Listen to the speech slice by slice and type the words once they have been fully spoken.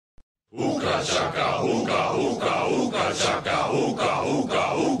Hookah chaka, hookah, hookah, hookah chaka, hookah,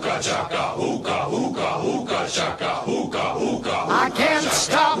 hookah, hookah chaka, hookah, hookah, hookah chaka, hookah, hookah. I can't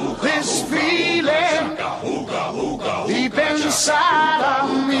stop this feeling deep inside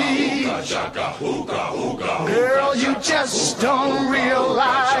of me. Girl, you just don't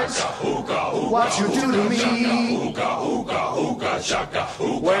realize what you do to me.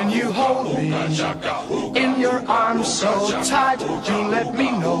 When you hold me in your arms so tight, you let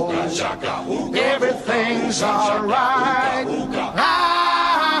me know everything's alright. I'm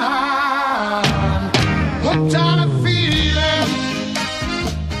hooked on a feeling.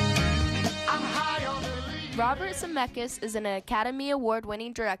 I'm high on belief. Robert Zemeckis is an Academy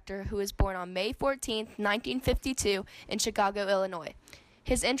Award-winning director who was born on May 14, 1952 in Chicago, Illinois.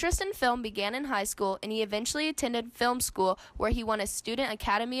 His interest in film began in high school, and he eventually attended film school where he won a Student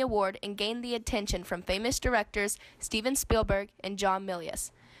Academy Award and gained the attention from famous directors Steven Spielberg and John Milius.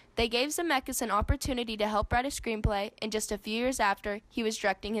 They gave Zemeckis an opportunity to help write a screenplay, and just a few years after, he was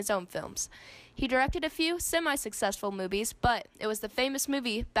directing his own films. He directed a few semi-successful movies, but it was the famous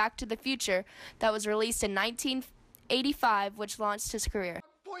movie Back to the Future that was released in 1985, which launched his career.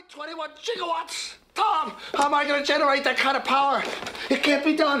 21 gigawatts! Tom, how am I going to generate that kind of power? It can't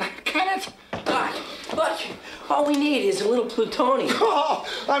be done, can it? Doc, look, all we need is a little plutonium. Oh,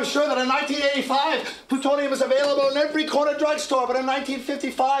 I'm sure that in 1985, plutonium is available in every corner drugstore, but in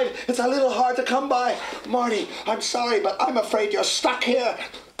 1955, it's a little hard to come by. Marty, I'm sorry, but I'm afraid you're stuck here.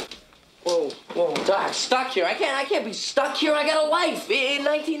 Whoa, Doc, stuck here? I can't be stuck here. I got a life in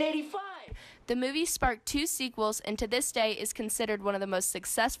 1985. The movie sparked 2 sequels and to this day is considered one of the most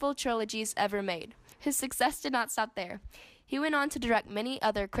successful trilogies ever made. His success did not stop there. He went on to direct many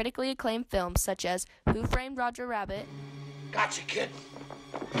other critically acclaimed films such as Who Framed Roger Rabbit? Gotcha, kid.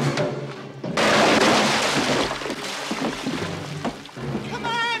 Come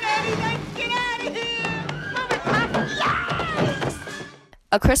on, Eddie, let's get out of here! Move it, Papa! Yes!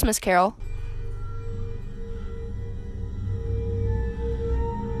 A Christmas Carol,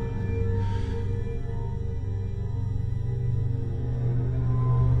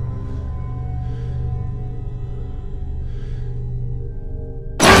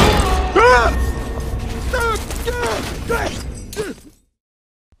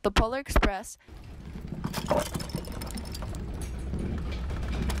 The Polar Express,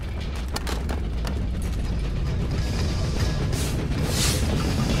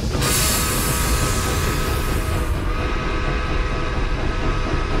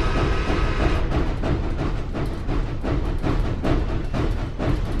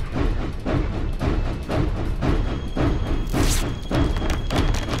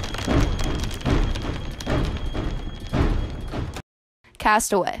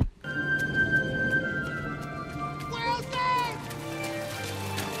 Castaway.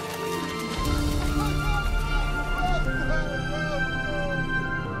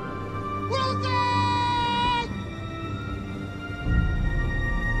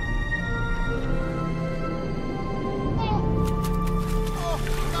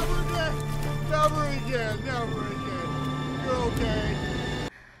 Never again. You're okay.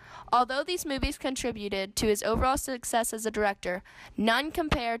 Although these movies contributed to his overall success as a director, none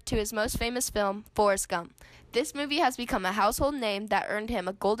compared to his most famous film, Forrest Gump. This movie has become a household name that earned him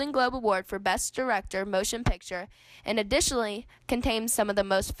a Golden Globe Award for Best Director Motion Picture, and additionally contains some of the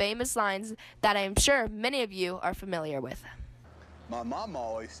most famous lines that I am sure many of you are familiar with. My mom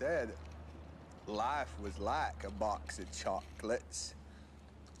always said life was like a box of chocolates.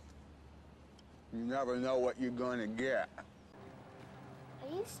 You never know what you're gonna get.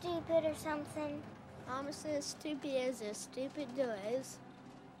 Are you stupid or something? I'm as stupid as stupid does.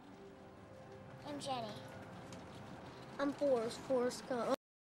 I'm Jenny. I'm Forrest Gump.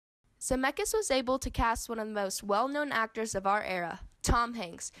 Zemeckis was able to cast one of the most well-known actors of our era, Tom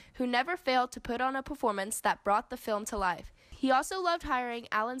Hanks, who never failed to put on a performance that brought the film to life. He also loved hiring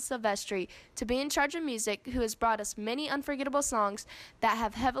Alan Silvestri to be in charge of music, who has brought us many unforgettable songs that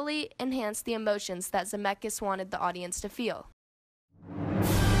have heavily enhanced the emotions that Zemeckis wanted the audience to feel.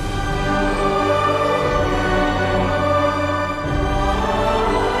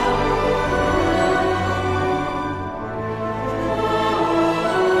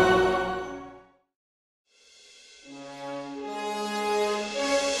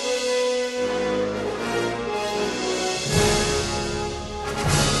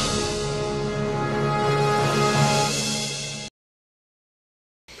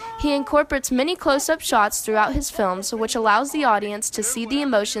 He incorporates many close-up shots throughout his films, which allows the audience to see the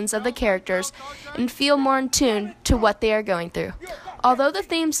emotions of the characters and feel more in tune to what they are going through. Although the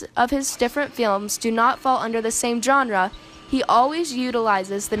themes of his different films do not fall under the same genre, He always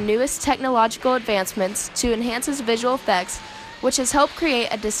utilizes the newest technological advancements to enhance his visual effects, which has helped create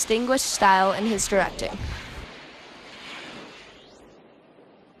a distinguished style in his directing.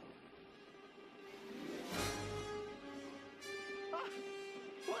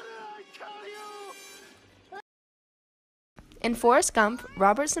 In Forrest Gump,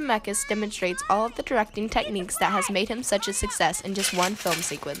 Robert Zemeckis demonstrates all of the directing techniques that has made him such a success in just one film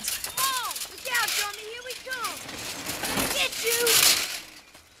sequence. Come on! Look out, Johnny! Here we come! Get you!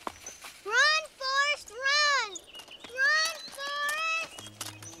 Run, Forrest, run! Run, Forrest!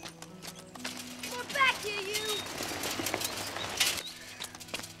 We're back here, you!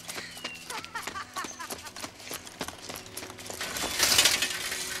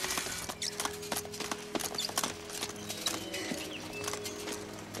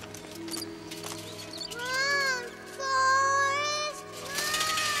 Run, Forrest,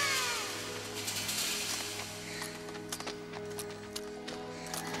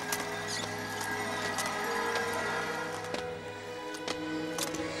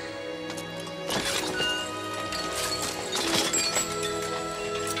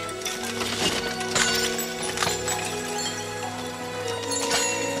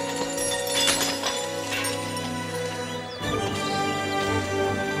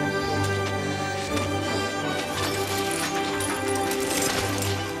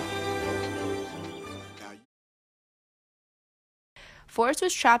 Forrest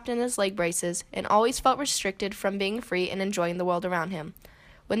was trapped in his leg braces and always felt restricted from being free and enjoying the world around him.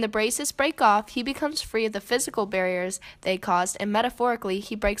 When the braces break off, he becomes free of the physical barriers they caused, and metaphorically,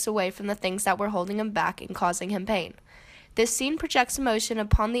 he breaks away from the things that were holding him back and causing him pain. This scene projects emotion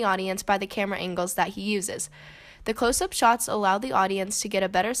upon the audience by the camera angles that he uses. The close-up shots allow the audience to get a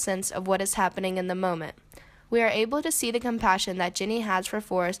better sense of what is happening in the moment. We are able to see the compassion that Jenny has for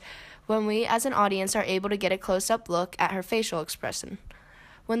Forrest when we as an audience are able to get a close-up look at her facial expression.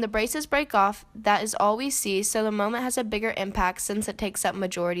 When the braces break off, that is all we see, so the moment has a bigger impact since it takes up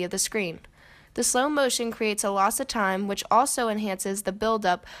majority of the screen. The slow motion creates a loss of time, which also enhances the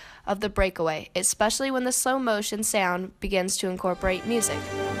build-up of the breakaway, especially when the slow motion sound begins to incorporate music.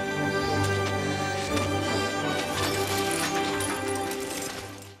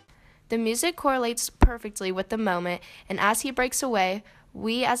 The music correlates perfectly with the moment, and as he breaks away,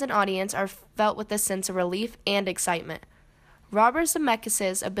 we as an audience are felt with a sense of relief and excitement. Robert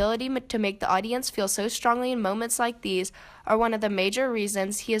Zemeckis' ability to make the audience feel so strongly in moments like these are one of the major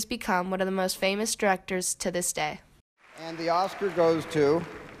reasons he has become one of the most famous directors to this day. And the Oscar goes to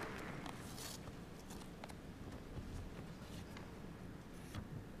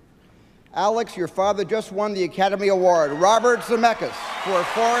Alex, your father just won the Academy Award. Robert Zemeckis for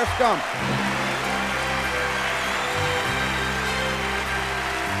Forrest Gump.